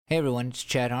Hey everyone, it's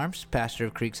Chad Harms, pastor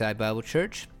of Creekside Bible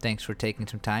Church. Thanks for taking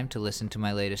some time to listen to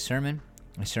my latest sermon,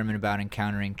 a sermon about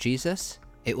encountering Jesus.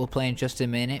 It will play in just a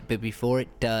minute, but before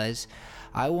it does,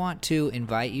 I want to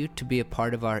invite you to be a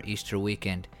part of our Easter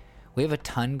weekend. We have a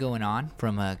ton going on,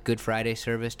 from a Good Friday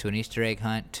service to an Easter egg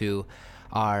hunt to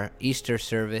our Easter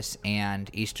service and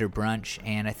Easter brunch,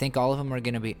 and I think all of them are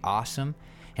going to be awesome.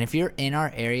 And if you're in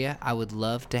our area, I would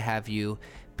love to have you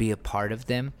be a part of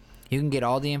them. You can get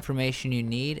all the information you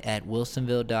need at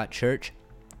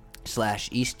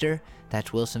wilsonville.church/Easter.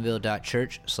 That's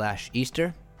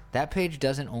wilsonville.church/Easter. That page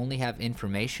doesn't only have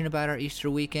information about our Easter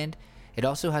weekend, it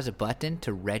also has a button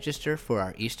to register for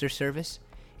our Easter service.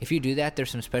 If you do that,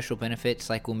 there's some special benefits,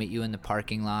 like we'll meet you in the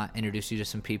parking lot, introduce you to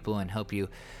some people, and help you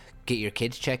get your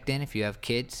kids checked in if you have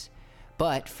kids.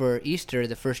 But for Easter,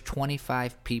 the first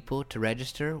 25 people to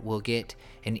register will get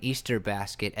an Easter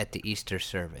basket at the Easter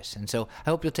service. And so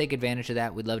I hope you'll take advantage of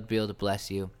that. We'd love to be able to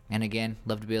bless you. And again,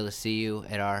 love to be able to see you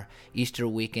at our Easter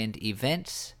weekend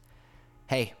events.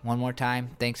 Hey, one more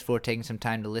time, thanks for taking some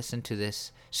time to listen to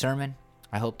this sermon.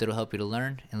 I hope that it'll help you to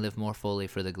learn and live more fully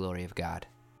for the glory of God.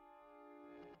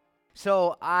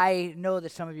 So I know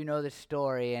that some of you know this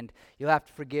story, and you'll have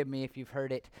to forgive me if you've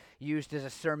heard it used as a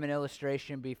sermon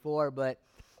illustration before, but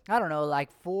I don't know,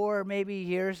 like 4 maybe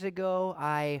years ago,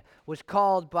 I was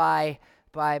called by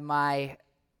my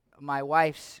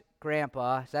wife's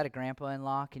grandpa. Is that a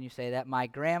grandpa-in-law? Can you say that? My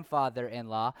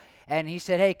grandfather-in-law. And he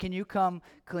said, hey, can you come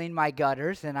clean my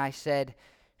gutters? And I said,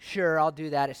 sure, I'll do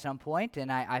that at some point.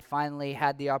 And I finally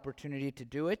had the opportunity to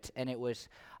do it, and it was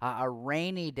a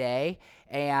rainy day,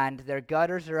 and their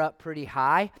gutters are up pretty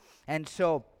high. And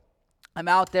so I'm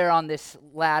out there on this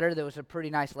ladder. That was a pretty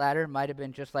nice ladder. It might have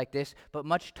been just like this, but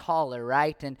much taller,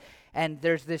 right? And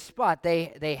there's this spot.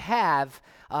 They have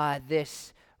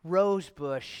this rose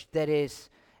bush that is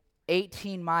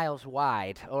 18 miles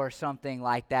wide or something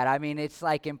like that. I mean, it's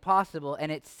like impossible,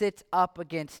 and it sits up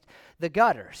against the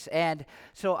gutters. And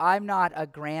so I'm not a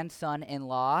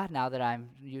grandson-in-law, now that I'm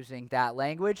using that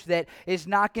language, that is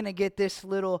not going to get this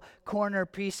little corner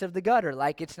piece of the gutter.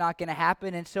 Like, it's not going to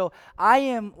happen. And so I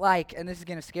am like, and this is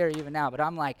going to scare you even now, but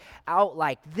I'm like out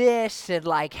like this and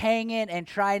like hanging and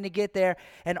trying to get there.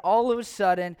 And all of a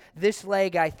sudden, this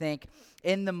leg, I think,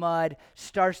 in the mud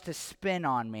starts to spin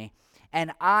on me.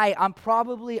 And I'm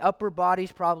probably, upper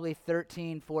body's probably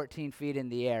 13, 14 feet in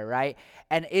the air, right?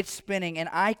 And it's spinning, and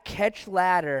I catch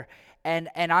ladder, and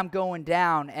I'm going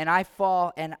down, and I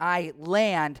fall, and I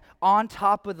land on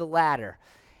top of the ladder.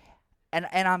 And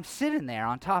I'm sitting there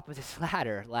on top of this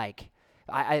ladder, like,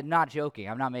 I'm not joking.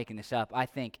 I'm not making this up. I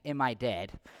think, am I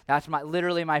dead? That's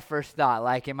literally my first thought.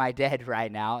 Like, am I dead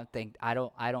right now? I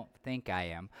don't think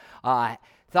I am.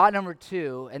 Thought number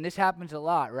 2, and this happens a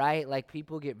lot, right? Like,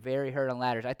 people get very hurt on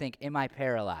ladders. I think, am I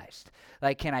paralyzed?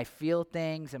 Like, can I feel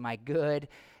things? Am I good?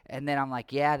 And then I'm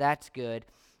like, yeah, that's good.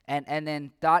 And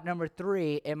then thought number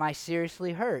 3, am I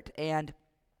seriously hurt? And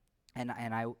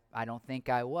I don't think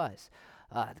I was.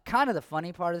 Kind of the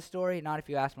funny part of the story, not if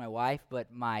you ask my wife,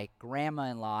 but my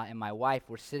grandma-in-law and my wife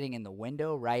were sitting in the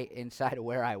window right inside of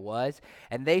where I was,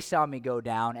 and they saw me go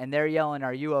down, and they're yelling,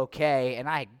 are you okay? And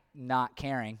I not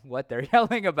caring what they're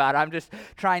yelling about. I'm just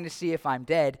trying to see if I'm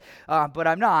dead, but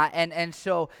I'm not. And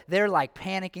so they're like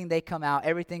panicking. They come out.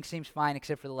 Everything seems fine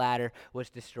except for the ladder was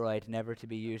destroyed, never to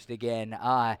be used again.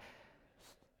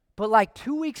 But like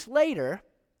 2 weeks later,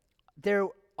 there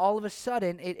all of a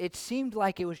sudden, it seemed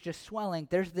like it was just swelling.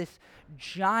 There's this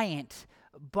giant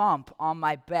bump on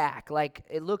my back. Like,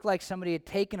 it looked like somebody had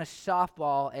taken a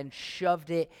softball and shoved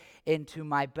it into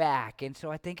my back. And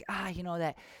so I think,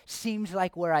 that seems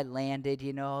like where I landed,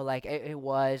 like it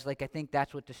was. Like, I think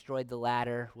that's what destroyed the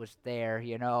ladder, was there,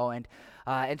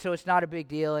 and so it's not a big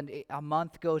deal. And a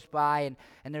month goes by,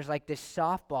 and there's like this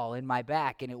softball in my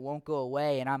back, and it won't go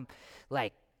away. And I'm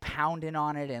like pounding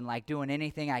on it and like doing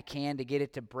anything I can to get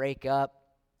it to break up.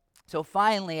 So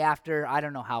finally, after I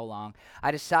don't know how long,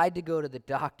 I decide to go to the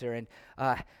doctor, and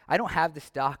I don't have this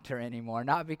doctor anymore,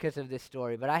 not because of this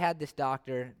story, but I had this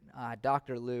doctor,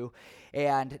 Dr. Lou,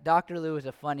 and Dr. Lou is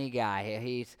a funny guy.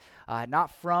 He's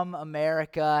not from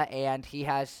America, and he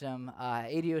has some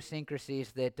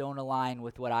idiosyncrasies that don't align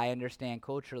with what I understand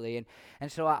culturally,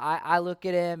 and so I look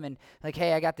at him and like,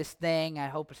 hey, I got this thing, I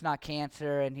hope it's not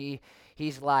cancer, and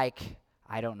he's like,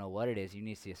 I don't know what it is, you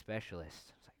need to see a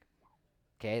specialist.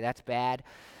 Okay, that's bad.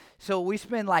 So we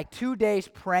spend like 2 days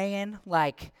praying,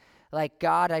 like like,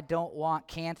 God, I don't want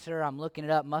cancer. I'm looking it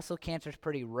up. Muscle cancer is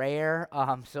pretty rare,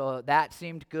 so that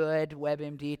seemed good.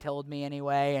 WebMD told me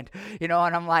anyway, and and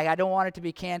I'm like, I don't want it to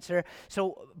be cancer.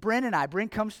 So Bryn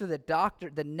comes to the doctor,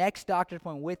 the next doctor's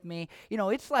appointment with me.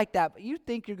 It's like that. But you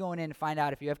think you're going in to find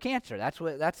out if you have cancer. That's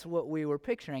what we were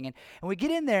picturing, and we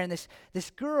get in there, and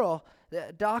this girl.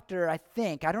 The doctor, I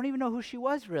don't even know who she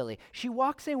was really. She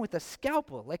walks in with a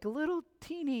scalpel, like a little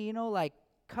teeny, like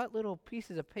cut little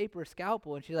pieces of paper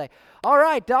scalpel. And she's like, all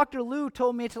right, Dr. Lou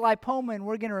told me it's a lipoma and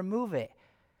we're going to remove it.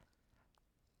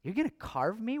 You're going to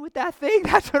carve me with that thing?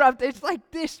 That's what it's like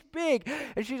this big.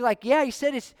 And she's like, yeah, he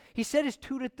said it's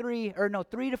 3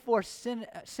 to 4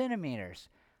 centimeters.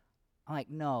 I'm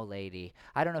like, no, lady,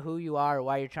 I don't know who you are or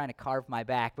why you're trying to carve my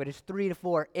back, but it's 3 to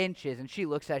 4 inches. And she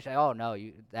looks at it, she's like, oh, no,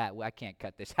 I can't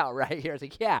cut this out right here. I was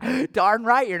like, yeah, darn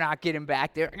right you're not getting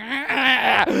back there.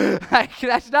 Like,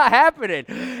 that's not happening.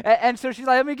 And so she's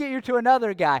like, let me get you to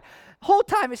another guy. Whole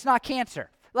time it's not cancer.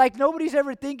 Like, nobody's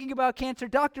ever thinking about cancer.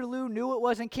 Dr. Lou knew it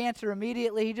wasn't cancer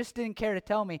immediately. He just didn't care to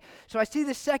tell me. So I see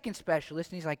the second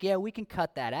specialist, and he's like, yeah, we can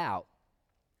cut that out.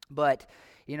 But,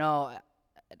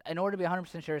 in order to be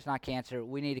 100% sure it's not cancer,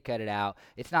 we need to cut it out.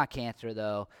 It's not cancer,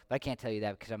 though, but I can't tell you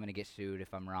that because I'm going to get sued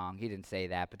if I'm wrong. He didn't say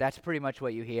that, but that's pretty much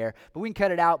what you hear. But we can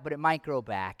cut it out, but it might grow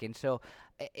back. And so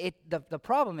the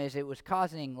problem is it was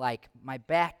causing, like, my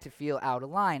back to feel out of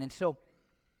line. And so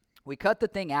we cut the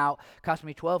thing out. Cost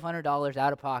me $1,200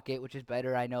 out of pocket, which is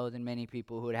better, I know, than many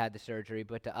people who had the surgery.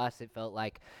 But to us, it felt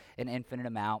like an infinite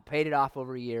amount. Paid it off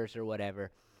over years or whatever.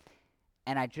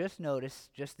 And I just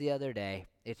noticed just the other day,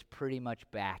 it's pretty much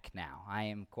back now. I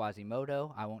am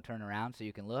Quasimodo. I won't turn around so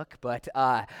you can look. But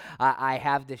I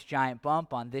have this giant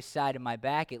bump on this side of my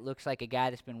back. It looks like a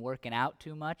guy that's been working out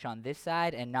too much on this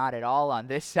side and not at all on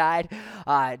this side.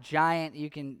 Just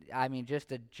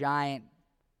a giant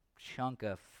chunk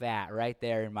of fat right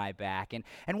there in my back.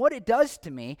 And what it does to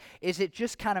me is it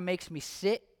just kind of makes me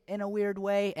sit in a weird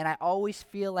way, and I always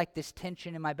feel like this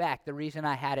tension in my back, the reason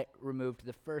I had it removed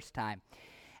the first time.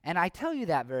 And I tell you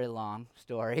that very long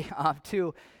story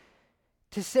to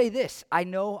say this. I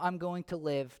know I'm going to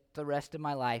live the rest of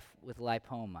my life with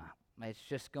lipoma. It's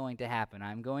just going to happen.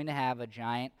 I'm going to have a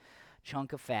giant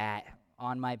chunk of fat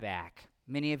on my back.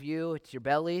 Many of you, it's your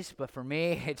bellies, but for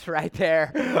me, it's right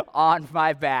there on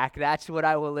my back. That's what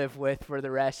I will live with for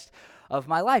the rest of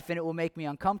my life, and it will make me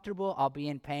uncomfortable. I'll be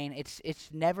in pain. It's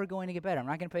never going to get better. I'm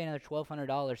not going to pay another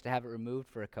 $1,200 to have it removed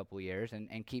for a couple years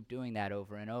and keep doing that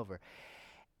over and over.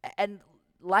 And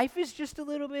life is just a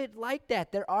little bit like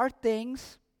that. There are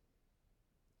things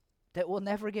that will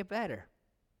never get better.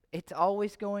 It's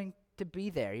always going to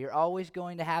be there. You're always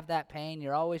going to have that pain.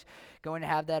 You're always going to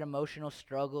have that emotional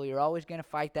struggle. You're always going to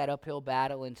fight that uphill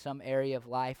battle in some area of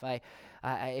life.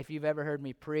 If you've ever heard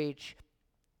me preach,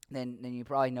 then you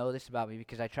probably know this about me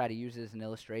because I try to use it as an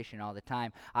illustration all the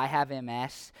time. I have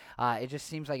MS. It just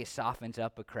seems like it softens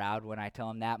up a crowd when I tell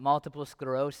them that. Multiple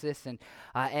sclerosis, and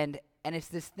it's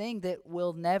this thing that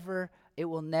will never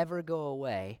go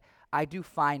away. I do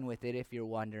fine with it, if you're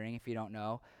wondering, if you don't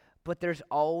know. But there's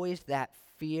always that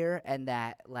fear and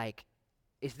that, like,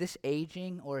 is this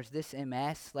aging or is this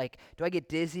MS? Like, do I get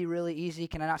dizzy really easy?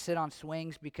 Can I not sit on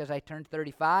swings because I turned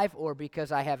 35 or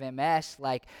because I have MS?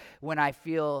 Like, when I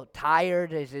feel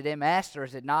tired, is it MS or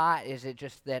is it not? Is it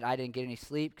just that I didn't get any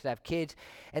sleep because I have kids?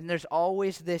 And there's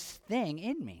always this thing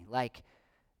in me, like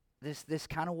this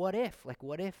kind of what if? Like,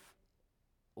 what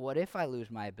if I lose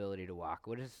my ability to walk?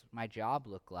 What does my job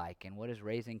look like? And what does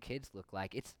raising kids look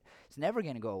like? It's never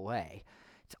going to go away.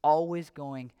 It's always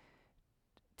going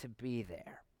to be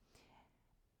there.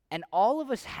 And all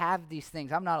of us have these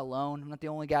things. I'm not alone. I'm not the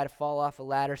only guy to fall off a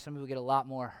ladder. Some people get a lot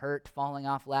more hurt falling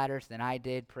off ladders than I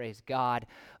did, praise God.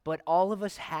 But all of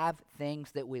us have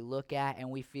things that we look at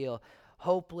and we feel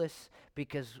hopeless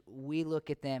because we look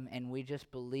at them and we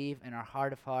just believe in our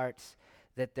heart of hearts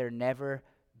that they're never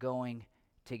going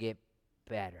to get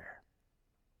better.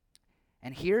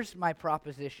 And here's my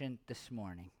proposition this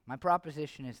morning. My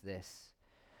proposition is this.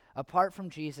 Apart from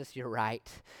Jesus, you're right.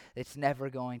 It's never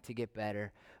going to get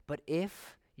better. But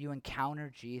if you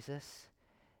encounter Jesus,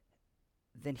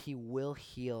 then he will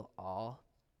heal all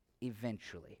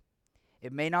eventually.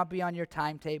 It may not be on your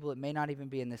timetable. It may not even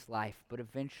be in this life. But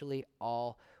eventually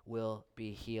all will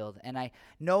be healed. And I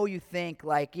know you think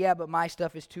like, yeah, but my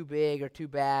stuff is too big or too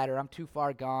bad or I'm too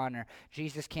far gone or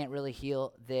Jesus can't really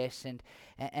heal this.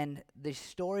 And the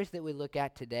stories that we look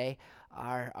at today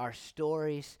are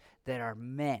stories that are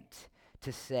meant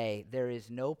to say there is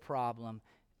no problem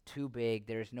too big,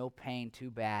 there is no pain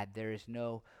too bad, there is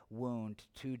no wound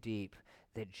too deep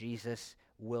that Jesus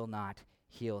will not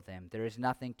heal them. There is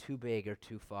nothing too big or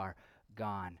too far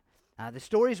gone. The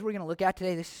stories we're going to look at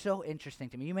today, this is so interesting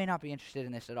to me. You may not be interested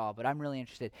in this at all, but I'm really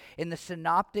interested. In the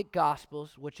Synoptic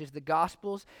Gospels, which is the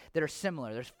Gospels that are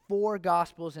similar. There's 4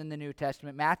 Gospels in the New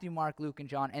Testament, Matthew, Mark, Luke, and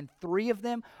John, and 3 of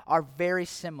them are very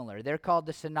similar. They're called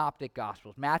the Synoptic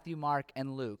Gospels, Matthew, Mark,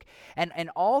 and Luke. And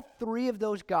all 3 of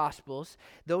those Gospels,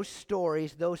 those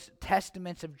stories, those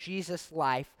testaments of Jesus'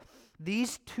 life,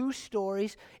 these 2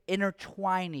 stories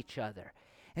intertwine each other.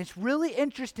 And it's really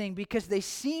interesting because they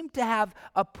seem to have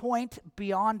a point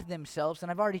beyond themselves.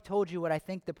 And I've already told you what I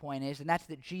think the point is, and that's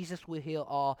that Jesus will heal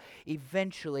all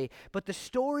eventually. But the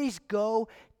stories go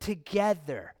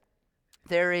together.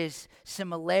 There is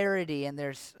similarity and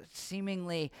there's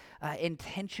seemingly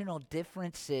intentional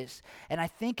differences. And I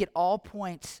think it all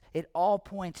points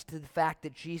to the fact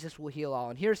that Jesus will heal all.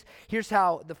 And here's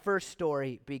how the first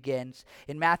story begins.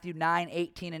 In Matthew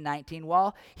 9:18 and 19,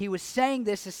 while he was saying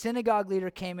this, a synagogue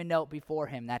leader came and knelt before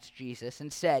him, that's Jesus,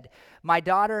 and said, "My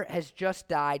daughter has just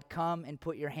died. Come and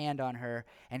put your hand on her,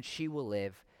 and she will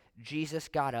live." Jesus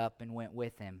got up and went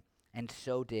with him, and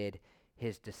so did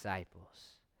his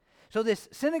disciples. So this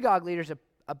synagogue leader is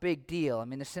a big deal. I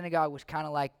mean, the synagogue was kind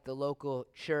of like the local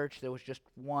church. There was just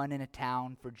one in a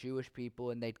town for Jewish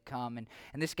people, and they'd come. And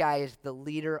this guy is the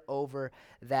leader over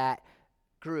that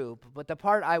group. But the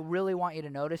part I really want you to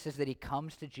notice is that he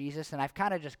comes to Jesus, and I've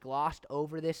kind of just glossed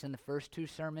over this in the first 2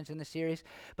 sermons in the series.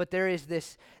 But there is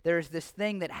this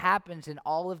thing that happens in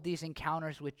all of these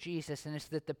encounters with Jesus, and it's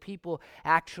that the people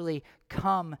actually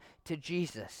come to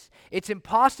Jesus. It's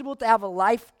impossible to have a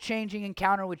life-changing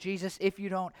encounter with Jesus if you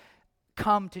don't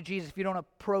come to Jesus, if you don't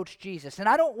approach Jesus. And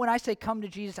when I say come to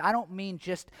Jesus, I don't mean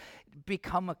just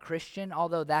become a Christian,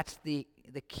 although that's the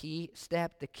key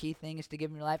step. The key thing is to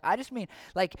give him your life. I just mean,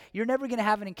 like, you're never going to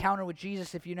have an encounter with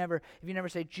Jesus if you never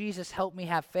say, "Jesus, help me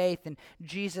have faith," and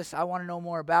 "Jesus, I want to know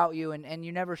more about you," and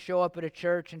you never show up at a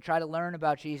church and try to learn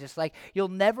about Jesus. Like, you'll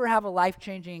never have a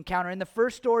life-changing encounter. In the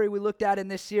first story we looked at in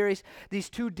this series, these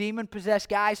 2 demon-possessed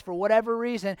guys, for whatever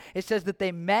reason, it says that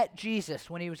they met Jesus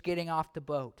when he was getting off the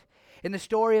boat. In the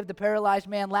story of the paralyzed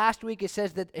man last week, it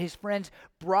says that his friends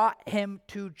brought him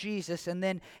to Jesus. And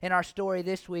then in our story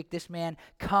this week, this man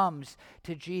comes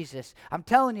to Jesus. I'm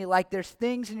telling you, like, there's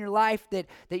things in your life that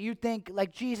you think,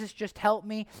 like, Jesus, just help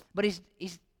me. But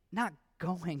he's not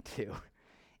going to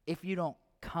if you don't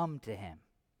come to him.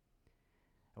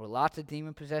 There were lots of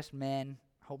demon-possessed men.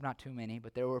 Hope not too many,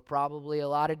 but there were probably a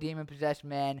lot of demon-possessed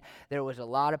men. There was a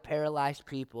lot of paralyzed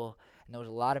people. And there was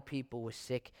a lot of people with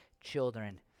sick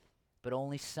children. But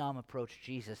only some approached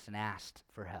Jesus and asked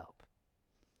for help.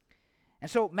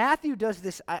 And so Matthew does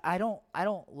this. I don't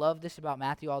love this about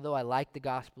Matthew, although I like the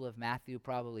Gospel of Matthew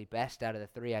probably best out of the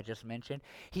 3 I just mentioned.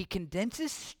 He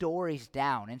condenses stories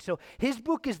down. And so his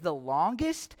book is the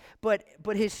longest, but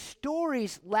his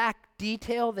stories lack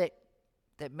detail that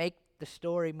make the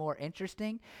story more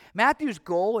interesting. Matthew's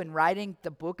goal in writing the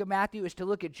book of Matthew is to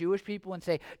look at Jewish people and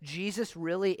say, Jesus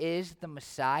really is the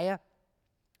Messiah.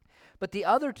 But the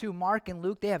other 2, Mark and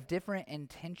Luke, they have different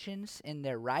intentions in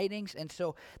their writings, and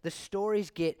so the stories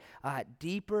get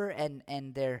deeper, and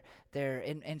they're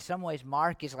in some ways,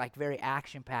 Mark is like very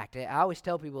action-packed. I always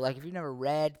tell people, like, if you've never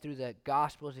read through the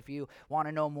Gospels, if you want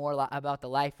to know more about the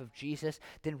life of Jesus,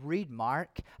 then read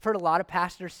Mark. I've heard a lot of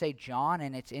pastors say John,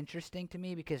 and it's interesting to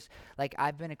me because, like,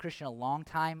 I've been a Christian a long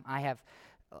time. I have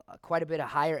quite a bit of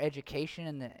higher education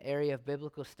in the area of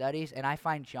biblical studies, and I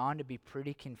find John to be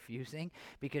pretty confusing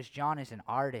because John is an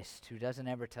artist who doesn't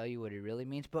ever tell you what he really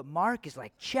means. But Mark is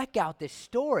like, check out this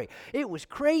story. It was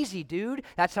crazy, dude.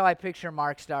 That's how I picture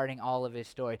Mark starting all of his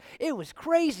story. It was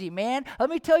crazy, man. Let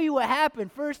me tell you what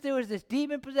happened. First, there was this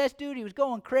demon-possessed dude. He was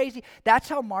going crazy. That's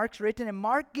how Mark's written, and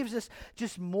Mark gives us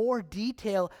just more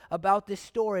detail about this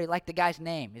story, like the guy's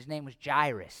name. His name was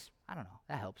Jairus. I don't know.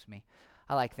 That helps me.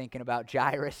 I like thinking about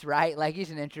Jairus, right? Like,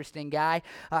 he's an interesting guy.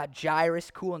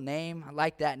 Jairus, cool name. I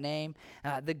like that name.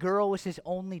 The girl was his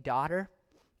only daughter.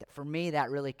 For me, that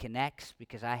really connects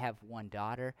because I have one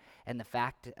daughter. And the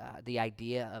fact, the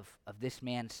idea of this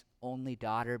man's only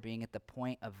daughter being at the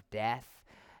point of death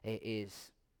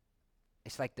it's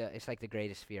like the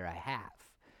greatest fear I have.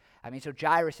 I mean, so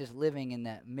Jairus is living in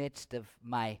the midst of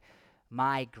my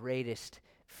greatest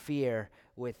fear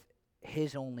with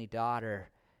his only daughter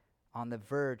on the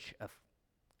verge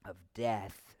of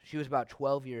death. She was about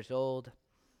 12 years old.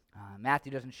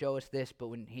 Matthew doesn't show us this, but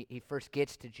when he first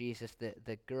gets to Jesus,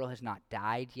 the girl has not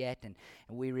died yet, and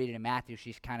we read it in Matthew,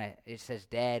 she's kind of, it says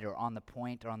dead or on the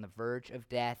point or on the verge of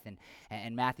death,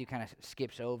 and Matthew kind of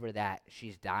skips over that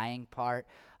she's dying part.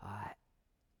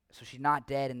 So she's not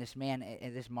dead, and this man,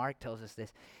 and this Mark tells us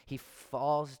this, he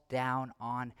falls down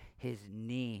on his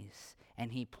knees,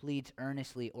 and he pleads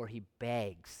earnestly, or he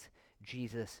begs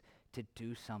Jesus to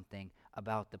do something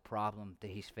about the problem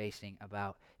that he's facing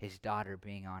about his daughter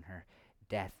being on her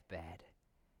deathbed.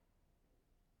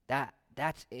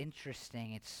 That's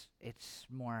interesting. It's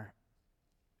more,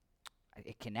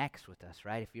 it connects with us,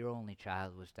 right? If your only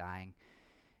child was dying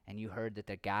and you heard that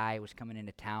the guy was coming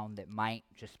into town that might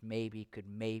just maybe could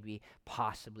maybe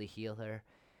possibly heal her,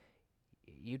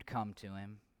 you'd come to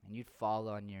him and you'd fall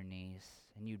on your knees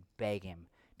and you'd beg him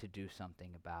to do something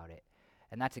about it.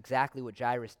 And that's exactly what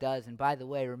Jairus does. And by the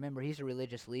way, remember, he's a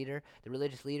religious leader. The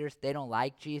religious leaders, they don't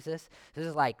like Jesus.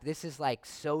 This is like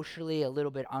socially a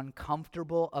little bit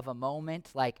uncomfortable of a moment.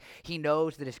 Like, he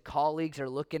knows that his colleagues are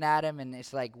looking at him, and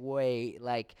it's like, wait,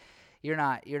 like, you're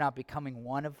not becoming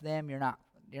one of them. You're not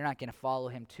going to follow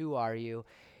him too, are you?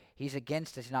 He's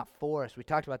against us, not for us. We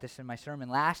talked about this in my sermon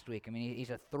last week. I mean,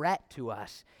 he's a threat to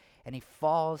us. And he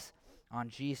falls on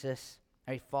Jesus.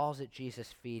 He falls at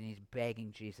Jesus' feet and he's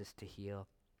begging Jesus to heal.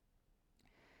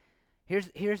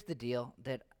 Here's the deal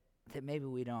that maybe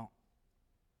we don't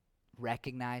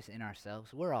recognize in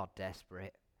ourselves. We're all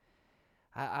desperate.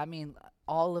 I mean,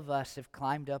 all of us have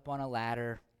climbed up on a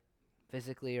ladder,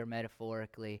 physically or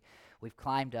metaphorically. We've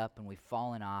climbed up and we've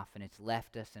fallen off, and it's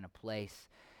left us in a place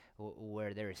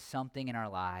where there is something in our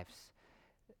lives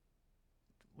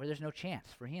where there's no chance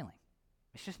for healing.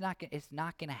 It's just not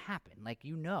going to happen. Like,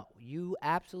 you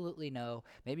absolutely know.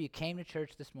 Maybe you came to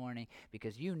church this morning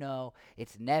because you know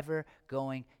it's never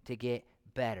going to get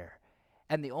better.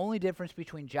 And the only difference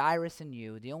between Jairus and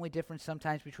you, the only difference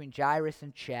sometimes between Jairus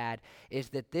and Chad,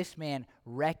 is that this man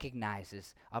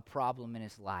recognizes a problem in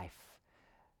his life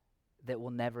that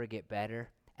will never get better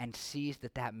and sees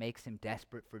that makes him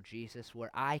desperate for Jesus,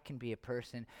 where I can be a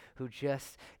person who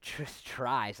just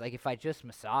tries. Like, if I just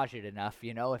massage it enough,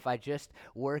 if I just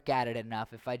work at it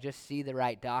enough, if I just see the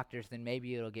right doctors, then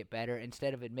maybe it'll get better,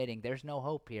 instead of admitting there's no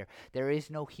hope here. There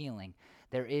is no healing.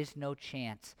 There is no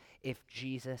chance if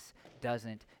Jesus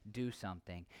doesn't do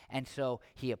something. And so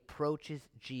he approaches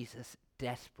Jesus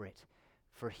desperate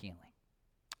for healing.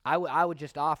 I would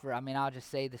just offer, I'll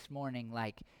just say this morning,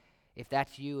 like, if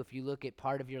that's you, if you look at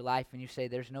part of your life and you say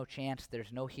there's no chance,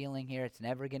 there's no healing here, it's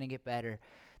never going to get better,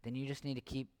 then you just need to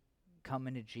keep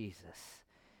coming to Jesus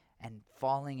and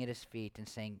falling at his feet and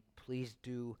saying, please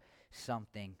do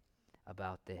something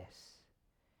about this.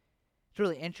 It's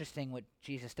really interesting what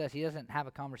Jesus does. He doesn't have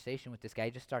a conversation with this guy.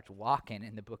 He just starts walking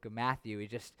in the book of Matthew.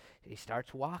 He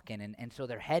starts walking. And so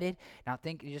they're headed. Now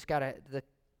think you just got to,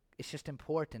 it's just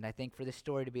important, I think, for this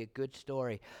story to be a good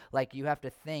story. Like, you have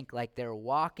to think, like, they're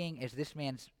walking as this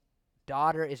man's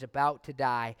daughter is about to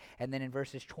die. And then in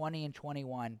verses 20 and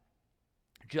 21,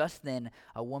 just then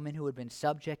a woman who had been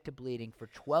subject to bleeding for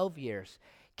 12 years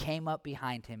came up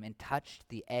behind him and touched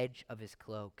the edge of his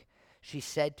cloak. She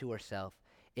said to herself,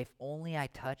 if only I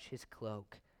touch his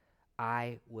cloak,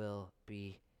 I will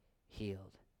be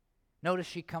healed. Notice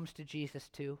she comes to Jesus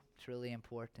too. It's really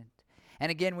important. And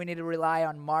again, we need to rely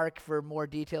on Mark for more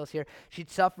details here.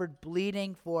 She'd suffered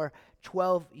bleeding for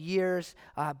 12 years,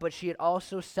 but she had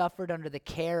also suffered under the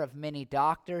care of many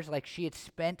doctors. Like, she had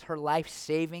spent her life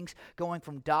savings going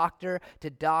from doctor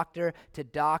to doctor to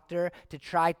doctor to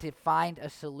try to find a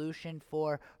solution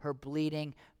for her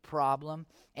bleeding problem.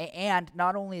 And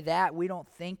not only that, we don't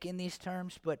think in these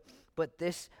terms, but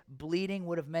this bleeding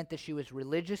would have meant that she was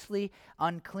religiously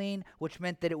unclean, which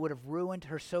meant that it would have ruined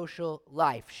her social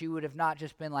life. She would have not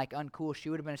just been like uncool, she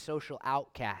would have been a social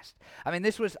outcast.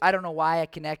 This was, I don't know why I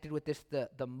connected with this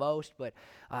the most, but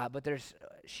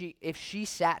if she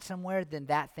sat somewhere, then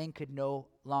that thing could no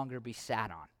longer be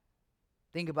sat on.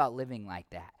 Think about living like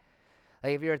that.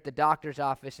 Like, if you're at the doctor's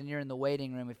office and you're in the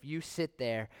waiting room, if you sit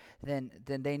there, then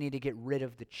they need to get rid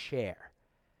of the chair.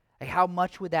 Like, how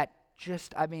much would that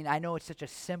I know it's such a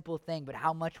simple thing, but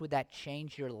how much would that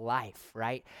change your life,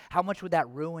 right? How much would that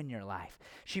ruin your life?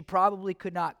 She probably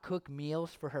could not cook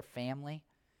meals for her family.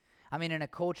 In a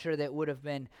culture that would have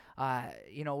been,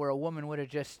 where a woman would have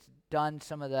just done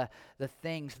some of the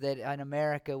things that in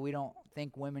America we don't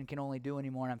think women can only do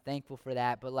anymore, and I'm thankful for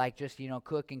that, but like just,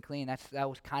 cook and clean, that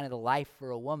was kind of the life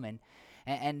for a woman.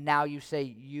 And now you say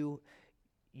you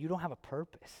don't have a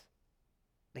purpose.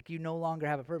 Like, you no longer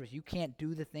have a purpose. You can't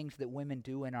do the things that women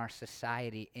do in our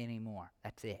society anymore.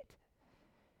 That's it.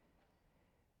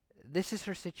 This is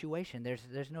her situation.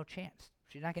 There's no chance.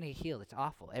 She's not going to get healed. It's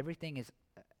awful.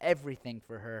 Everything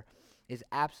for her is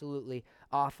absolutely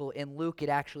awful. In Luke, it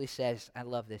actually says, I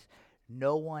love this,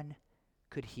 no one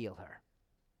could heal her.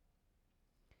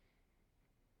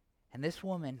 And this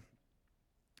woman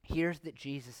hears that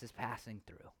Jesus is passing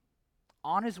through.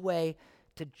 On his way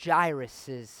to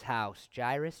Jairus' house,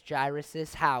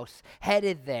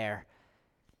 headed there.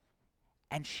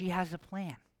 And she has a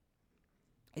plan.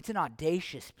 It's an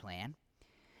audacious plan.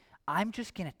 I'm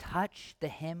just going to touch the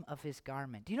hem of his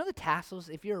garment. Do you know the tassels?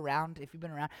 If you've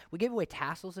been around, we gave away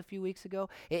tassels a few weeks ago.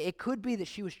 It could be that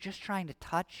she was just trying to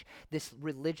touch this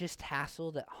religious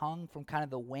tassel that hung from kind of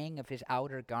the wing of his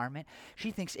outer garment.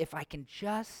 She thinks, if I can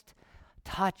just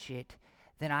touch it,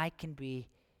 then I can be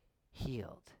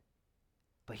healed.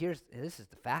 But this is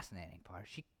the fascinating part.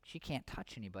 She can't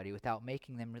touch anybody without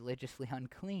making them religiously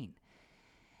unclean.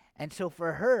 And so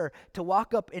for her to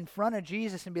walk up in front of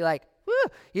Jesus and be like, woo,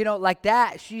 like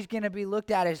that, she's going to be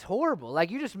looked at as horrible. Like,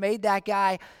 you just made that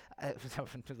guy,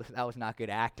 that was not good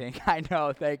acting. I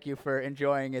know, thank you for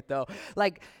enjoying it though.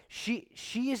 Like, she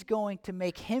is going to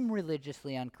make him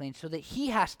religiously unclean so that he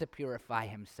has to purify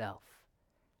himself.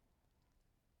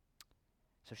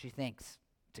 So she thinks,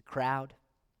 it's a crowd,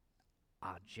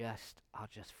 I'll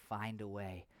just find a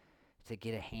way to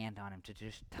get a hand on him, to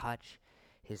just touch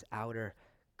his outer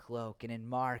cloak. And in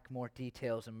Mark, more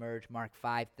details emerge. Mark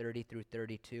 5:30 through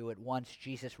 32. At once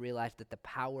Jesus realized that the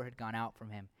power had gone out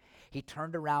from him. He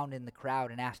turned around in the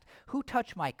crowd and asked, "Who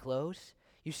touched my clothes?"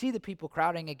 "You see the people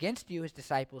crowding against you," his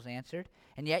disciples answered,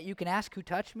 "and yet you can ask, 'Who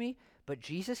touched me?'" But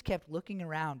Jesus kept looking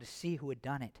around to see who had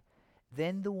done it.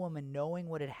 Then the woman, knowing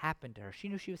what had happened to her, she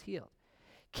knew she was healed,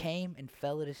 came and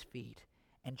fell at his feet,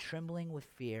 and trembling with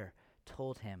fear,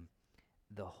 told him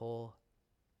the whole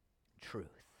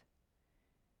truth.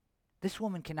 This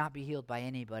woman cannot be healed by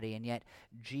anybody, and yet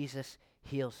Jesus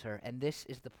heals her. And this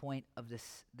is the point of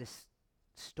this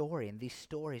story and these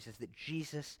stories, is that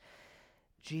Jesus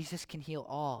can heal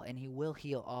all, and he will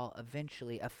heal all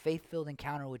eventually. A faith-filled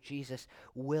encounter with Jesus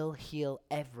will heal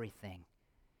everything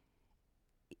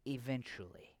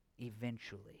eventually.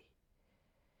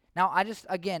 Now,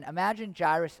 again, imagine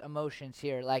Jairus' emotions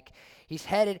here. Like, he's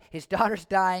headed, his daughter's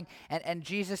dying, and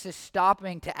Jesus is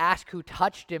stopping to ask who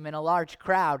touched him in a large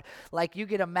crowd. Like, you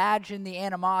could imagine the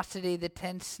animosity, the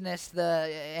tenseness,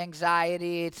 the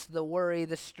anxiety, it's the worry,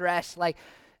 the stress. Like,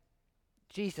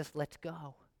 Jesus, let's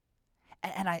go.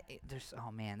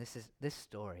 This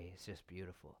story is just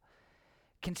beautiful.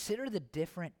 Consider the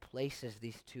different places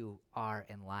these two are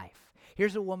in life.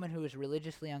 Here's a woman who is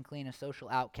religiously unclean, a social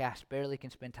outcast, barely can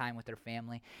spend time with her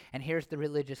family. And here's the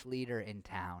religious leader in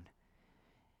town.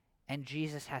 And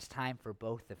Jesus has time for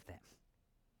both of them.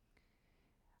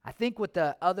 I think what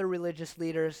the other religious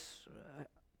leaders,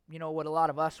 what a lot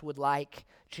of us would like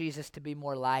Jesus to be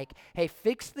more like, hey,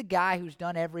 fix the guy who's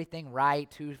done everything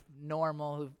right, who's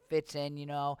normal, who fits in,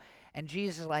 And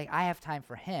Jesus is like, I have time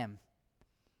for him.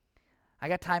 I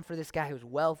got time for this guy who's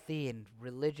wealthy and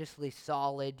religiously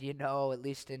solid, at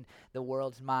least in the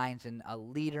world's minds, and a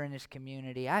leader in his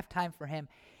community. I have time for him,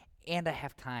 and I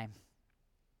have time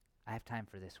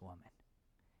for this woman.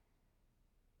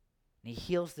 And he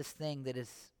heals this thing that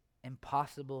is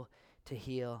impossible to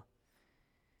heal.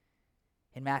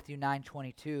 In Matthew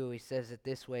 9:22, he says it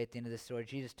this way at the end of the story.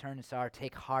 Jesus turned and saw her.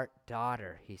 "Take heart,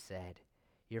 daughter," he said.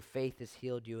 "Your faith has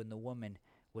healed you." And the woman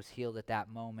was healed at that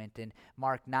moment. In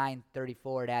Mark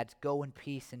 9:34, it adds, "Go in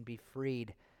peace and be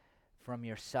freed from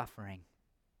your suffering."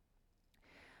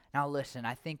 Now listen,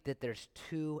 I think that there's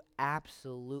two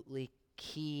absolutely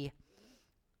key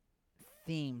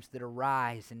themes that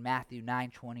arise in Matthew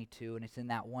 9:22, and it's in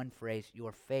that one phrase,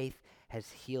 "Your faith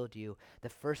has healed you." The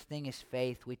first thing is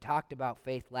faith. We talked about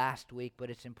faith last week, but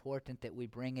it's important that we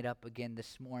bring it up again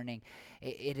this morning.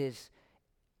 It is,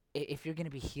 if you're going to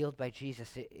be healed by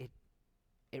Jesus,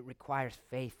 it requires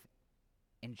faith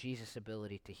in Jesus'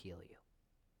 ability to heal you.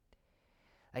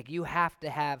 Like, you have to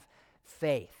have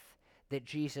faith that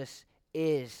Jesus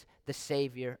is the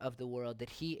Savior of the world, that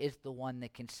he is the one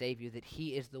that can save you, that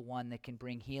he is the one that can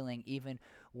bring healing even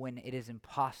when it is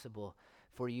impossible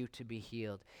for you to be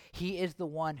healed. He is the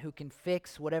one who can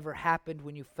fix whatever happened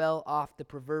when you fell off the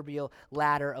proverbial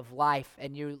ladder of life,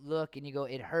 and you look and you go,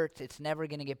 it hurts, it's never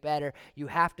going to get better. You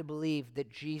have to believe that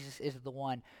Jesus is the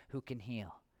one who can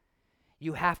heal.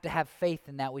 You have to have faith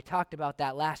in that. We talked about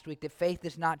that last week, that faith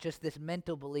is not just this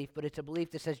mental belief, but it's a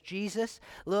belief that says, Jesus,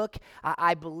 look,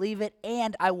 I believe it,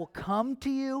 and I will come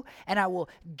to you, and I will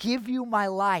give you my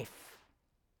life.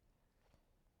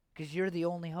 Because you're the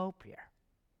only hope here.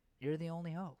 You're the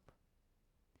only hope.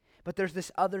 But there's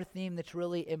this other theme that's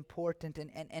really important,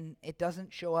 and it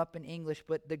doesn't show up in English,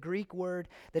 but the Greek word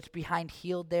that's behind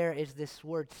healed there is this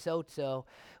word sozo,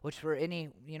 which for any,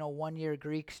 one-year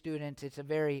Greek student, it's a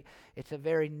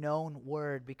very known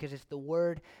word because it's the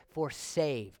word for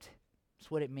saved. That's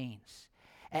what it means.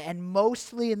 And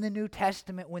mostly in the New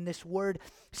Testament, when this word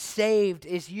saved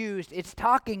is used, it's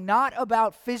talking not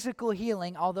about physical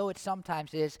healing, although it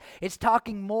sometimes is. It's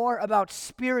talking more about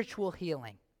spiritual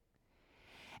healing.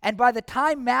 And by the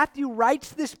time Matthew writes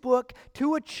this book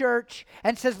to a church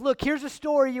and says, look, here's a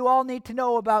story you all need to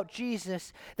know about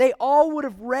Jesus, they all would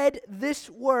have read this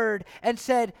word and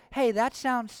said, hey, that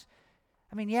sounds,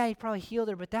 yeah, he probably healed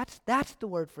her, but that's the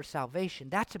word for salvation.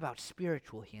 That's about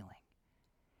spiritual healing.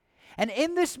 And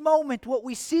in this moment, what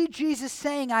we see Jesus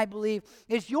saying, I believe,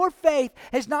 is your faith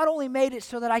has not only made it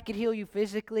so that I could heal you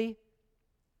physically,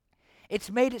 it's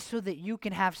made it so that you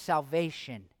can have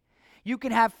salvation. You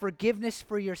can have forgiveness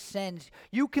for your sins.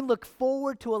 You can look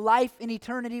forward to a life in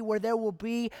eternity where there will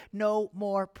be no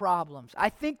more problems. I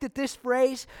think that this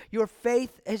phrase, your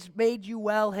faith has made you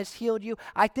well, has healed you,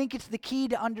 I think it's the key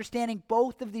to understanding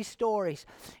both of these stories.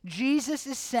 Jesus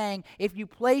is saying, if you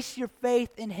place your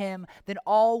faith in him, then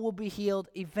all will be healed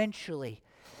eventually.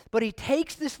 But he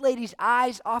takes this lady's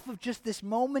eyes off of just this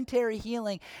momentary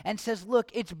healing and says, look,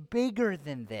 it's bigger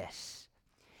than this.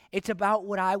 It's about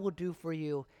what I will do for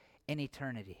you in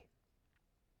eternity.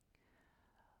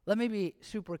 Let me be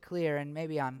super clear, and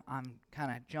maybe I'm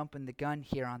kind of jumping the gun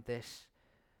here on this,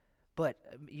 but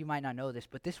you might not know this,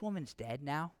 but this woman's dead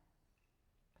now.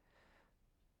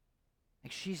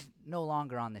 Like, she's no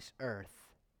longer on this earth.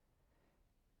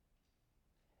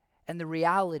 And the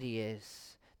reality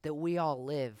is that we all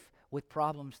live with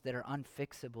problems that are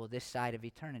unfixable this side of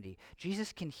eternity.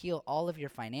 Jesus can heal all of your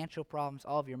financial problems,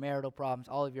 all of your marital problems,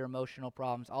 all of your emotional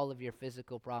problems, all of your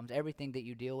physical problems, everything that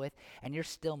you deal with, and you're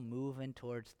still moving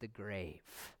towards the grave.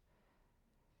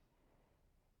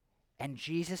 And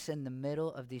Jesus, in the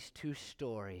middle of these two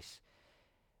stories,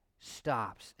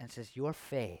 stops and says, your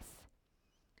faith,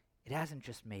 it hasn't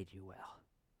just made you well.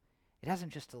 It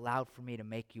hasn't just allowed for me to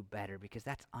make you better, because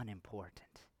that's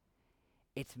unimportant.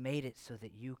 It's made it so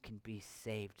that you can be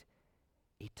saved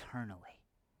eternally.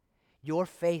 Your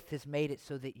faith has made it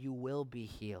so that you will be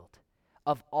healed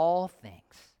of all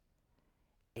things.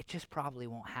 It just probably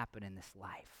won't happen in this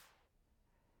life.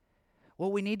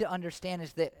 What we need to understand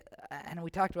is that, and we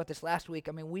talked about this last week,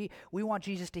 we want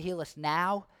Jesus to heal us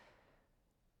now,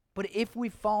 but if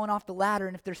we've fallen off the ladder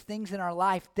and if there's things in our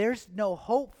life there's no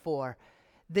hope for,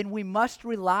 then we must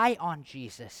rely on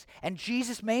Jesus. And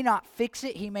Jesus may not fix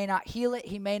it, he may not heal it,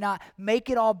 he may not make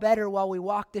it all better while we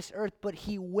walk this earth, but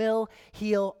he will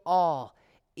heal all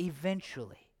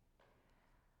eventually.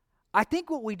 I think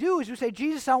what we do is we say,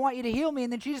 Jesus, I want you to heal me,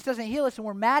 and then Jesus doesn't heal us and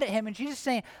we're mad at him, and Jesus is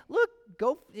saying, look,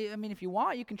 go, if you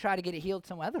want, you can try to get it healed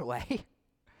some other way.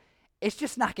 It's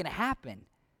just not going to happen.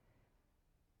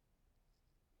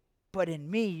 But in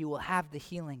me, you will have the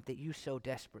healing that you so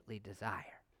desperately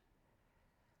desire.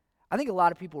 I think a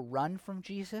lot of people run from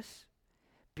Jesus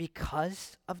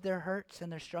because of their hurts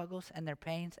and their struggles and their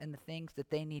pains and the things that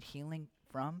they need healing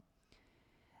from.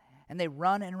 And they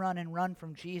run and run and run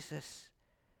from Jesus.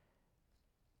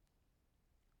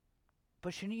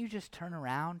 But shouldn't you just turn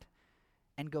around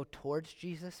and go towards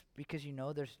Jesus because you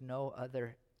know there's no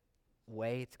other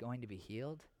way it's going to be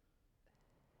healed?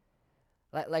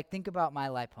 Like think about my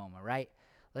lipoma, right?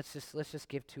 Let's just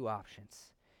give two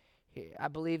options. I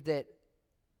believe that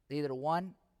either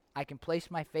one, I can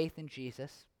place my faith in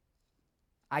Jesus.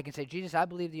 I can say, Jesus, I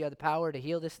believe that you have the power to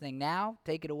heal this thing now.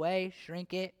 Take it away,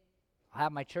 shrink it. I'll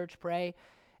have my church pray,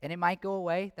 and it might go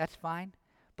away. That's fine.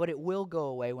 But it will go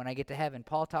away when I get to heaven.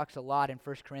 Paul talks a lot in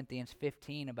 1 Corinthians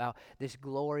 15 about this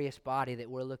glorious body that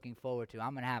we're looking forward to.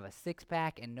 I'm going to have a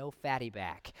six-pack and no fatty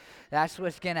back. That's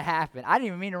what's going to happen. I didn't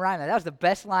even mean to rhyme that. That was the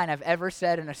best line I've ever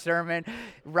said in a sermon.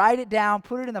 Write it down.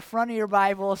 Put it in the front of your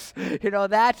Bibles.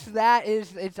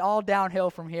 It's all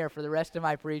downhill from here for the rest of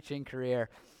my preaching career.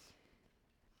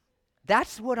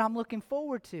 That's what I'm looking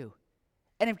forward to.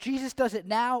 And if Jesus does it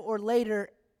now or later,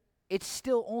 it's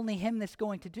still only him that's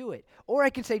going to do it. Or I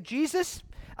can say, Jesus,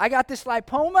 I got this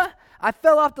lipoma. I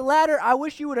fell off the ladder. I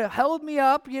wish you would have held me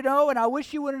up, and I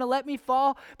wish you wouldn't have let me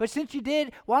fall. But since you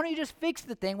did, why don't you just fix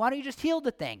the thing? Why don't you just heal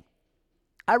the thing?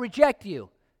 I reject you.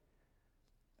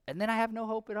 And then I have no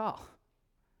hope at all.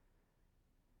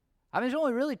 There's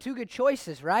only really two good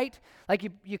choices, right? Like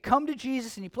you come to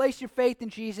Jesus and you place your faith in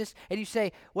Jesus and you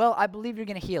say, well, I believe you're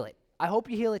going to heal it. I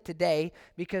hope you heal it today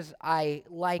because I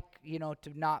like,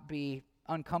 to not be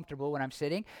uncomfortable when I'm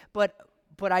sitting, but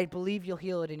I believe you'll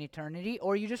heal it in eternity.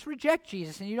 Or you just reject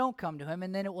Jesus and you don't come to him,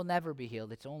 and then it will never be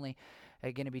healed. It's only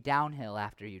going to be downhill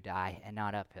after you die and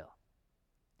not uphill.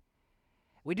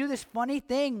 We do this funny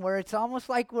thing where it's almost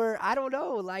like we're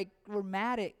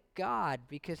mad at God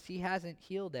because he hasn't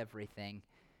healed everything.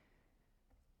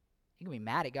 You can be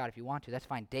mad at God if you want to. That's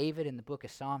fine. David in the book of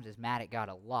Psalms is mad at God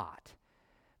a lot.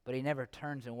 But he never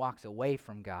turns and walks away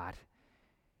from God.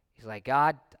 He's like,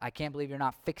 God, I can't believe you're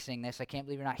not fixing this. I can't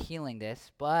believe you're not healing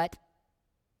this, but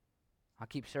I'll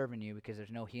keep serving you because there's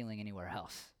no healing anywhere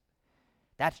else.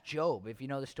 That's Job, if you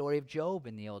know the story of Job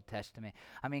in the Old Testament.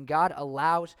 I mean, God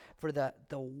allows for the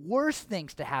worst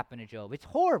things to happen to Job. It's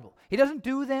horrible. He doesn't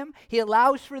do them. He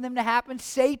allows for them to happen.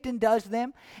 Satan does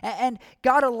them. And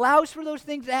God allows for those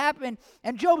things to happen.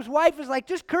 And Job's wife is like,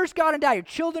 just curse God and die. Your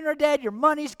children are dead. Your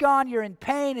money's gone. You're in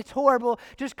pain. It's horrible.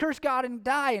 Just curse God and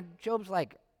die. And Job's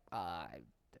like, I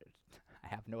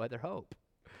have no other hope.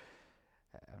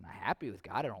 I'm not happy with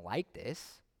God. I don't like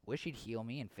this. Wish he'd heal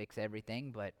me and fix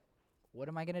everything, but what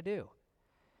am I going to do?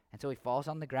 And so he falls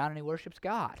on the ground and he worships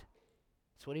God.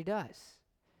 That's what he does.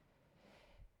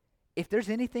 If there's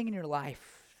anything in your life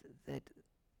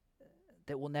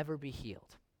that will never be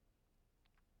healed,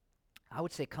 I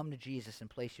would say come to Jesus and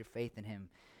place your faith in him,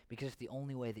 because it's the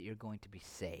only way that you're going to be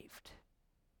saved.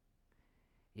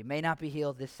 You may not be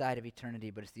healed this side of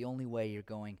eternity, but it's the only way you're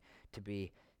going to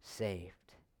be saved.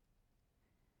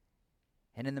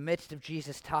 And in the midst of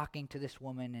Jesus talking to this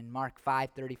woman in Mark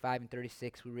 5:35 and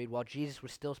 36, we read, while Jesus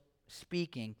was still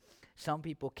speaking, some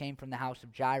people came from the house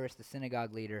of Jairus, the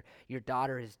synagogue leader. Your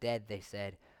daughter is dead, they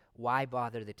said. Why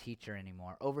bother the teacher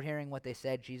anymore? Overhearing what they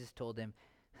said, Jesus told him,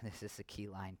 this is a key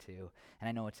line too, and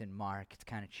I know it's in Mark, it's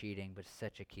kind of cheating, but it's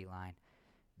such a key line.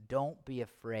 Don't be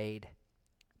afraid,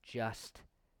 just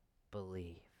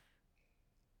believe.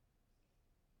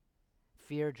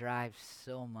 Fear drives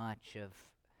so much of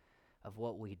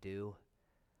what we do.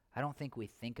 I don't think we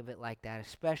think of it like that,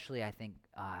 especially I think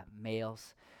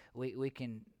males. We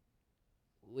can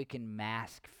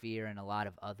mask fear in a lot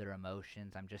of other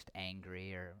emotions. I'm just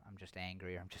angry, or I'm just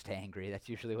angry, or I'm just angry. That's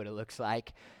usually what it looks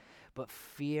like. But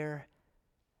fear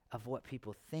of what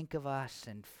people think of us,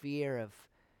 and fear of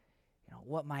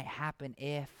what might happen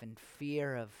if, and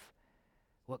fear of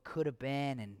what could have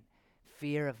been, and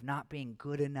fear of not being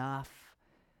good enough.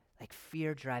 Like,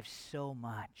 fear drives so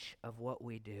much of what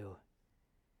we do.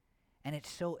 And it's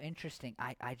so interesting.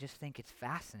 I just think it's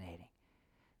fascinating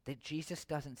that Jesus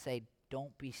doesn't say,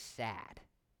 don't be sad,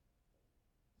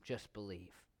 just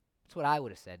believe. That's what I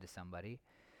would have said to somebody.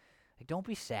 Like, don't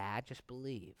be sad, just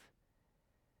believe.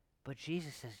 But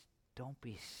Jesus says, don't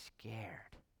be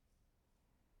scared.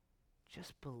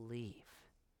 Just believe.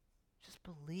 Just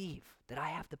believe that I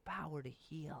have the power to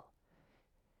heal.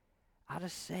 I'll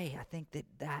just say, I think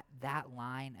that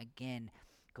line, again,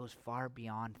 goes far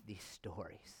beyond these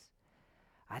stories.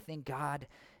 I think God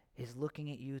is looking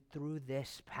at you through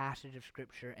this passage of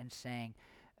Scripture and saying,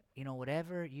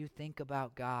 whatever you think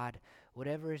about God,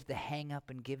 whatever is the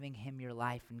hang-up in giving him your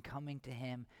life and coming to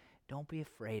him, don't be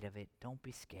afraid of it. Don't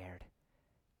be scared.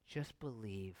 Just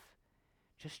believe.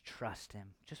 Just trust him.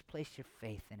 Just place your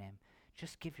faith in him.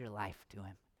 Just give your life to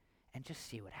him and just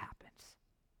see what happens.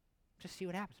 Just see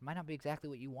what happens. It might not be exactly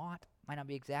what you want. Might not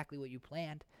be exactly what you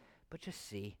planned, but just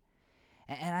see.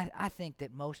 And I think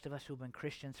that most of us who've been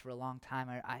Christians for a long time,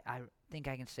 I think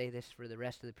I can say this for the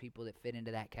rest of the people that fit into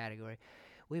that category,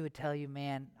 we would tell you,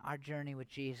 man, our journey with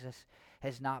Jesus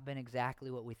has not been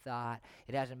exactly what we thought.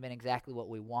 It hasn't been exactly what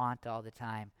we want all the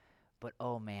time. But,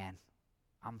 oh, man,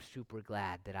 I'm super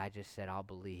glad that I just said I'll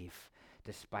believe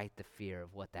despite the fear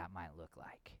of what that might look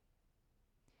like.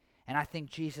 And I think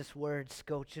Jesus' words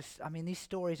go these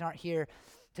stories aren't here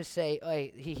to say,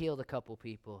 hey, he healed a couple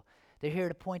people. They're here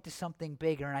to point to something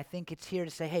bigger. And I think it's here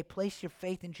to say, hey, place your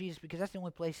faith in Jesus, because that's the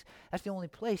only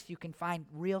place you can find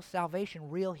real salvation,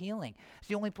 real healing. It's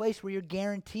the only place where you're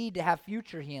guaranteed to have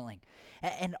future healing.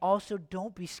 And also,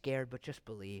 don't be scared, but just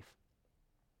believe.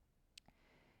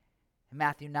 In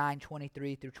Matthew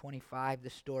 9:23 through 25, the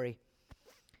story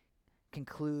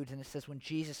concludes, and it says, when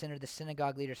Jesus entered the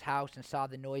synagogue leader's house and saw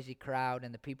the noisy crowd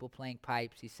and the people playing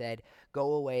pipes, he said,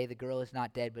 go away, the girl is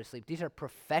not dead but asleep. These are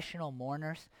professional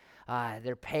mourners.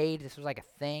 They're paid. This was like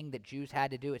a thing that Jews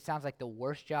had to do. It sounds like the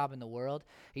worst job in the world.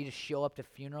 You just show up to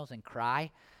funerals and cry.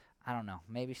 I don't know.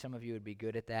 Maybe some of you would be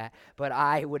good at that, but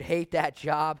I would hate that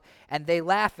job. And they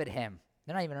laugh at him.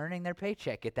 They're not even earning their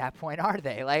paycheck at that point, are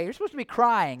they? Like, you're supposed to be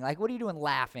crying. Like, what are you doing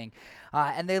laughing?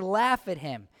 And they laugh at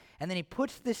him. And then he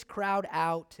puts this crowd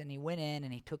out, and he went in,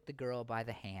 and he took the girl by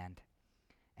the hand,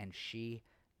 and she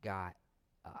got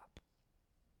up.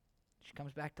 She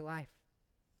comes back to life.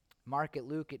 Mark at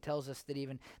Luke, it tells us that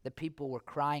even the people were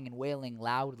crying and wailing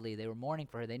loudly. They were mourning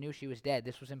for her. They knew she was dead.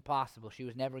 This was impossible. She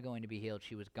was never going to be healed.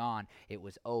 She was gone. It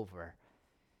was over.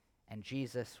 And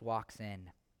Jesus walks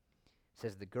in,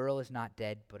 says, the girl is not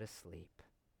dead but asleep.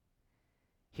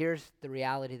 Here's the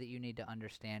reality that you need to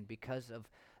understand because of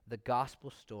the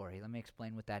gospel story. Let me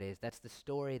explain what that is. That's the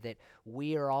story that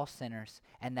we are all sinners,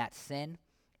 and that sin,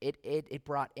 it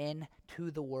brought into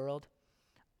the world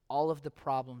all of the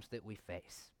problems that we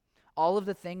face. All of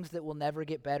the things that will never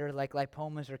get better, like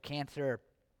lipomas or cancer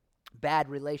bad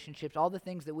relationships, all the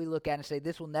things that we look at and say,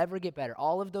 this will never get better.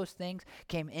 All of those things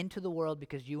came into the world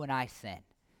because you and I sin.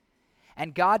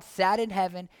 And God sat in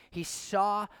heaven. He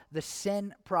saw the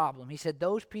sin problem. He said,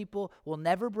 those people will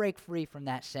never break free from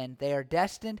that sin. They are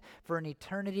destined for an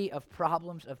eternity of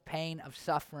problems, of pain, of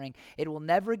suffering. It will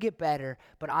never get better,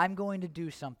 but I'm going to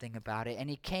do something about it. And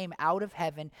he came out of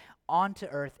heaven onto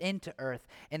earth, into earth,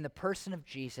 in the person of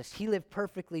Jesus. He lived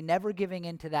perfectly, never giving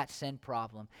in to that sin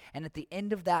problem. And at the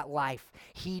end of that life,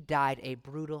 he died a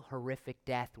brutal, horrific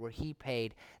death where he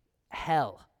paid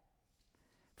hell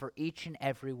for each and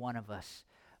every one of us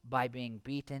by being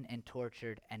beaten and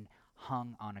tortured and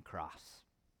hung on a cross.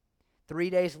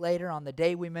 3 days later, on the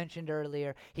day we mentioned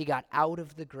earlier, he got out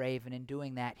of the grave, and in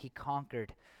doing that, he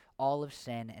conquered all of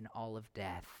sin and all of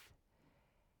death.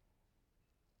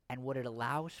 And what it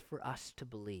allows for us to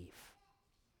believe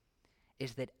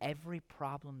is that every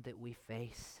problem that we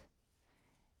face,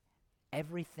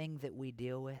 everything that we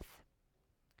deal with,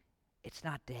 it's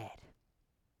not dead.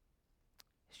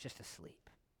 It's just asleep.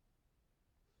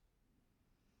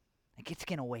 Like, it's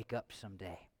going to wake up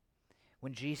someday.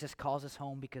 When Jesus calls us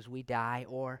home because we die,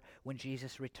 or when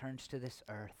Jesus returns to this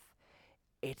earth,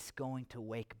 it's going to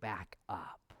wake back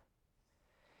up.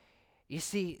 You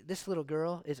see, this little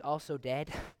girl is also dead.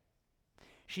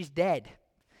 She's dead.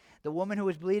 The woman who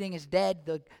was bleeding is dead.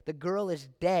 The girl is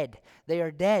dead. They are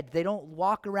dead. They don't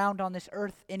walk around on this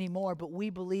earth anymore, but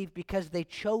we believe because they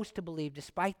chose to believe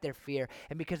despite their fear,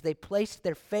 and because they placed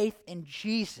their faith in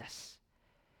Jesus,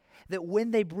 that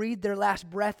when they breathed their last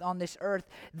breath on this earth,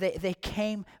 they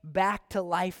came back to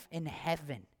life in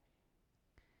heaven.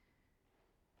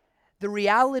 The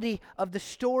reality of the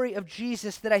story of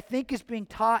Jesus that I think is being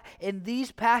taught in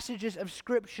these passages of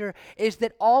Scripture is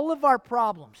that all of our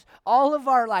problems, all of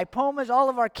our lipomas, all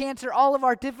of our cancer, all of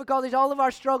our difficulties, all of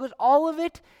our struggles, all of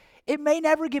it, it may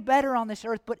never get better on this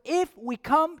earth. But if we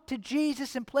come to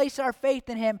Jesus and place our faith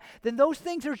in Him, then those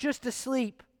things are just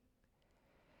asleep.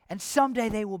 And someday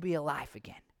they will be alive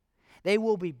again. They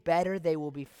will be better. They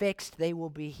will be fixed. They will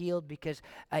be healed, because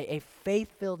a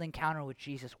faith-filled encounter with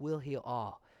Jesus will heal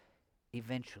all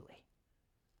eventually.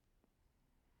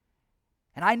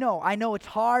 And I know it's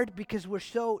hard because we're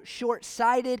so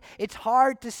short-sighted. It's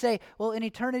hard to say, well, in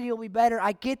eternity will be better.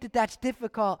 I get that that's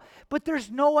difficult, but there's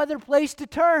no other place to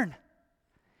turn.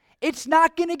 It's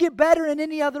not going to get better in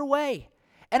any other way.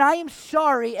 And I am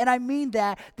sorry, and I mean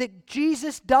that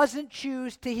Jesus doesn't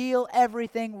choose to heal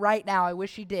everything right now. I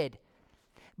wish He did.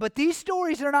 But these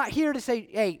stories are not here to say,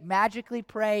 hey, magically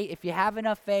pray, if you have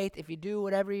enough faith, if you do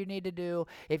whatever you need to do,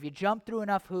 if you jump through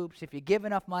enough hoops, if you give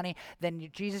enough money, then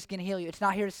Jesus can heal you. It's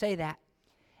not here to say that.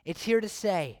 It's here to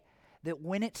say that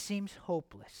when it seems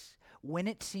hopeless, when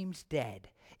it seems dead,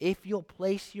 if you'll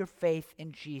place your faith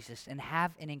in Jesus and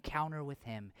have an encounter with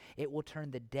Him, it will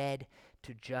turn the dead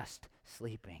to just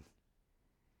sleeping.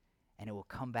 And it will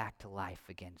come back to life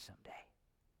again someday.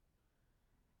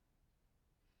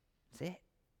 That's it.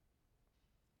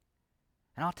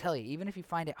 And I'll tell you, even if you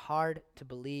find it hard to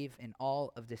believe in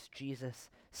all of this Jesus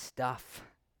stuff,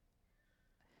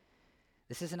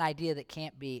 this is an idea that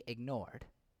can't be ignored.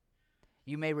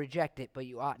 You may reject it, but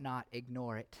you ought not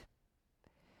ignore it.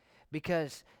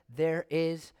 Because there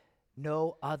is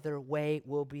no other way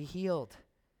we'll be healed.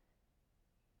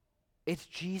 It's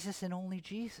Jesus and only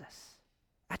Jesus.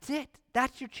 That's it.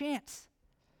 That's your chance.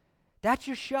 That's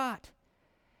your shot.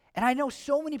 And I know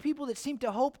so many people that seem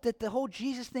to hope that the whole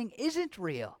Jesus thing isn't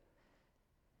real.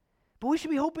 But we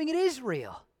should be hoping it is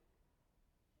real.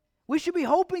 We should be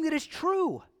hoping that it's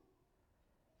true.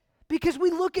 Because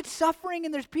we look at suffering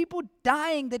and there's people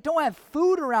dying that don't have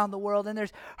food around the world, and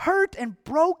there's hurt and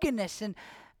brokenness, and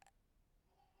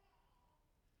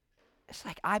it's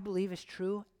like, I believe it's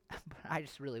true, but I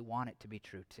just really want it to be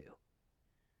true too.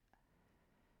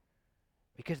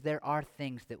 Because there are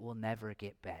things that will never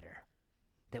get better,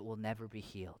 that will never be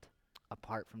healed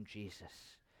apart from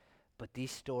Jesus. But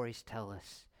these stories tell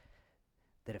us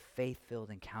that a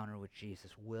faith-filled encounter with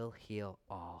Jesus will heal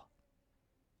all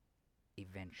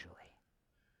eventually.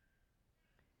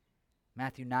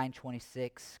 Matthew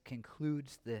 9:26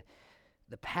 concludes the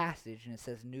passage, and it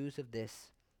says, news of this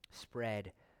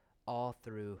spread all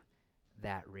through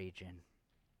that region.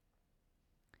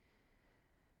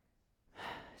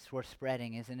 It's worth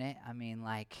spreading, isn't it? I mean,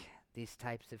 like, these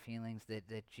types of feelings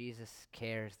that Jesus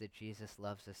cares, that Jesus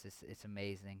loves us, it's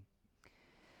amazing.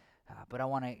 But I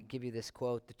want to give you this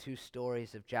quote. The two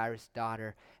stories of Jairus'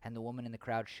 daughter and the woman in the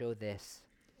crowd show this.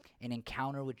 An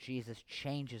encounter with Jesus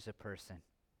changes a person,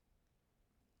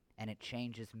 and it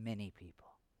changes many people.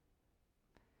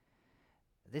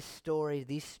 These stories,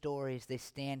 they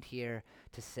stand here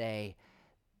to say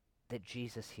that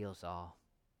Jesus heals all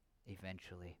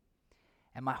eventually.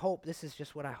 And my hope, this is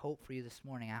just what I hope for you this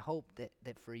morning. I hope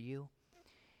that for you,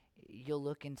 you'll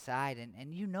look inside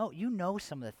and you know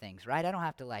some of the things, right? I don't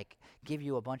have to like give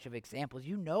you a bunch of examples.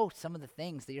 You know some of the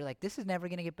things that you're like, this is never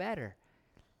going to get better.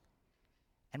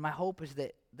 And my hope is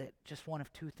that just one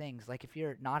of two things, like if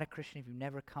you're not a Christian, if you've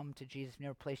never come to Jesus,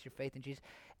 never placed your faith in Jesus,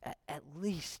 at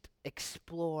least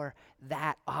explore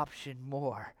that option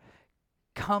more.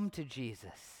 Come to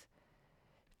Jesus.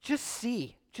 Just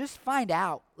see. Just find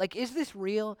out. Like, is this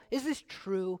real? Is this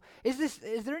true? Is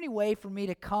there any way for me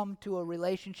to come to a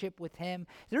relationship with him?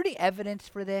 Is there any evidence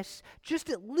for this? Just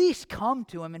at least come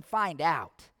to him and find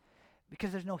out.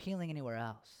 Because there's no healing anywhere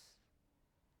else.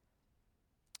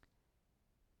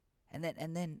 And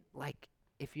then like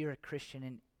if you're a Christian,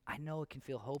 and I know it can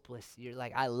feel hopeless. You're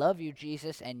like, I love you,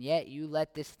 Jesus, and yet you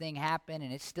let this thing happen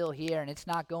and it's still here and it's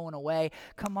not going away.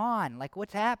 Come on, like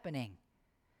what's happening?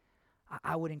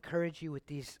 I would encourage you with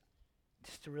these,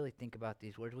 just to really think about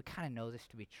these words. We kind of know this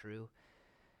to be true.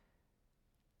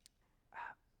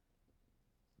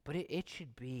 But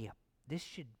this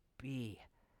should be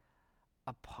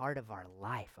a part of our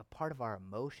life, a part of our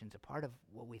emotions, a part of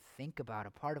what we think about,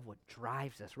 a part of what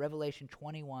drives us. Revelation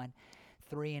 21,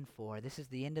 3 and 4. This is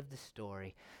the end of the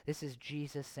story. This is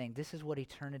Jesus saying, this is what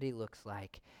eternity looks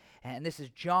like. And this is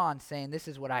John saying, this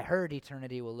is what I heard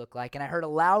eternity will look like. And I heard a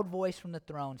loud voice from the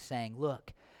throne saying,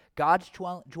 look, God's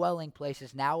dwelling place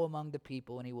is now among the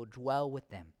people, and he will dwell with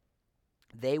them.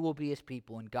 They will be his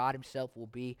people, and God himself will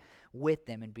be with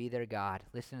them and be their God.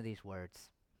 Listen to these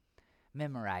words.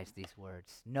 Memorize these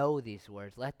words. Know these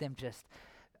words. Let them just,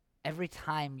 every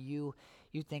time you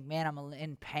think, man, I'm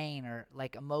in pain, or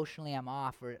like emotionally I'm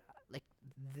off, or like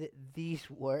these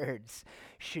words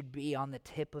should be on the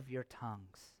tip of your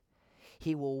tongues.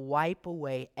 He will wipe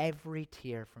away every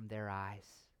tear from their eyes.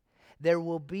 There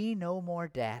will be no more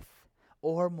death,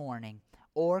 or mourning,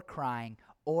 or crying,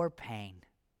 or pain.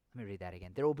 Let me read that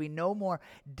again. There will be no more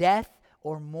death,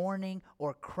 or mourning,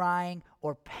 or crying,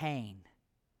 or pain.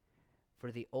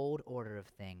 For the old order of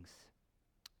things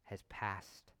has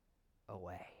passed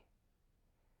away.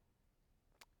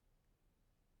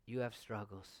 You have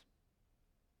struggles.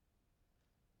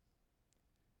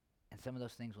 And some of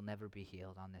those things will never be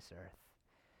healed on this earth.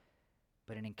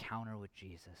 But an encounter with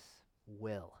Jesus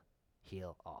will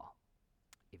heal all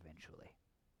eventually.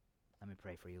 Let me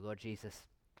pray for you. Lord Jesus,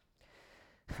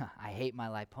 I hate my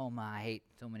lipoma. I hate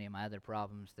so many of my other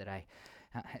problems that I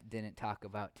didn't talk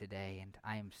about today. And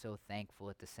I am so thankful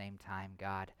at the same time,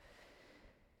 God,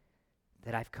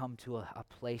 that I've come to a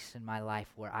place in my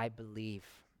life where I believe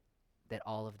that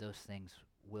all of those things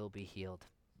will be healed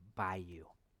by you.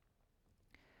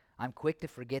 I'm quick to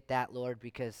forget that, Lord,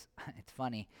 because it's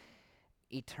funny.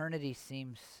 Eternity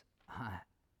seems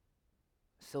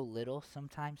so little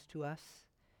sometimes to us,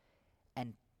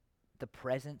 and the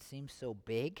present seems so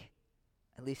big,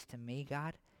 at least to me,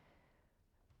 God.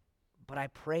 But I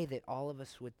pray that all of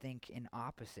us would think in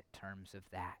opposite terms of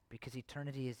that, because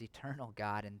eternity is eternal,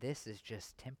 God, and this is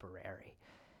just temporary.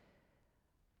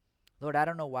 Lord, I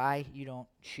don't know why you don't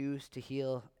choose to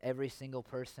heal every single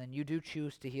person. You do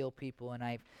choose to heal people, and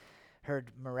I've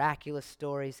heard miraculous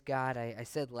stories, God. I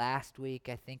said last week,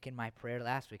 I think in my prayer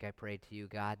last week, I prayed to you,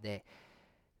 God, that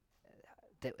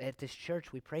at this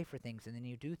church we pray for things and then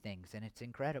you do things, and it's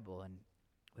incredible, and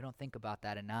we don't think about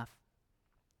that enough.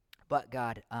 But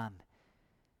God,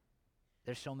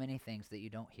 there's so many things that you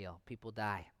don't heal. People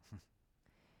die.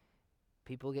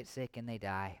 People get sick and they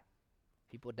die.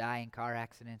 People die in car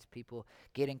accidents. People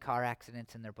get in car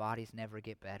accidents and their bodies never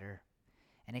get better.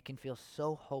 And it can feel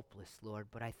so hopeless, Lord,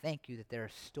 but I thank you that there are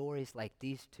stories like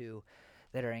these two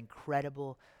that are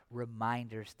incredible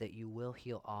reminders that you will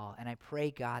heal all. And I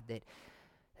pray, God, that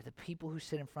the people who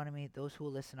sit in front of me, those who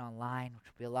will listen online, which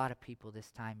will be a lot of people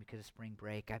this time because of spring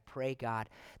break, I pray, God,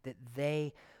 that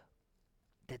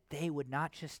they would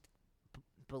not just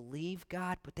believe,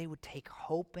 God, but they would take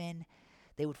hope in,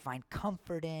 they would find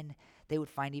comfort in, they would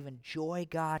find even joy,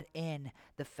 God, in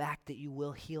the fact that you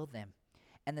will heal them.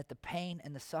 And that the pain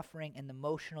and the suffering and the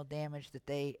emotional damage that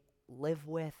they live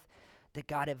with, that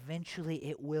God, eventually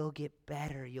it will get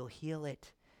better. You'll heal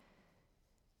it.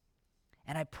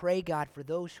 And I pray, God, for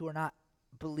those who are not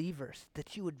believers,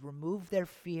 that you would remove their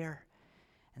fear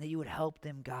and that you would help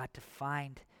them, God,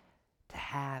 to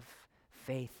have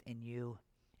faith in you.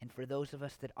 And for those of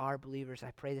us that are believers,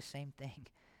 I pray the same thing.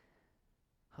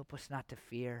 Help us not to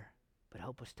fear, but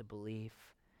help us to believe.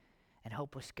 And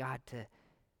help us, God, to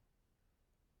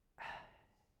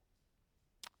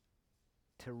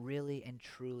really and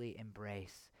truly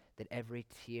embrace that every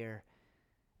tear,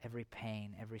 every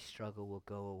pain, every struggle will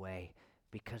go away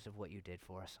because of what you did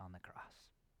for us on the cross.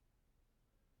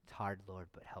 It's hard, Lord,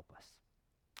 but help us.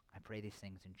 I pray these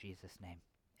things in Jesus' name.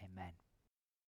 Amen.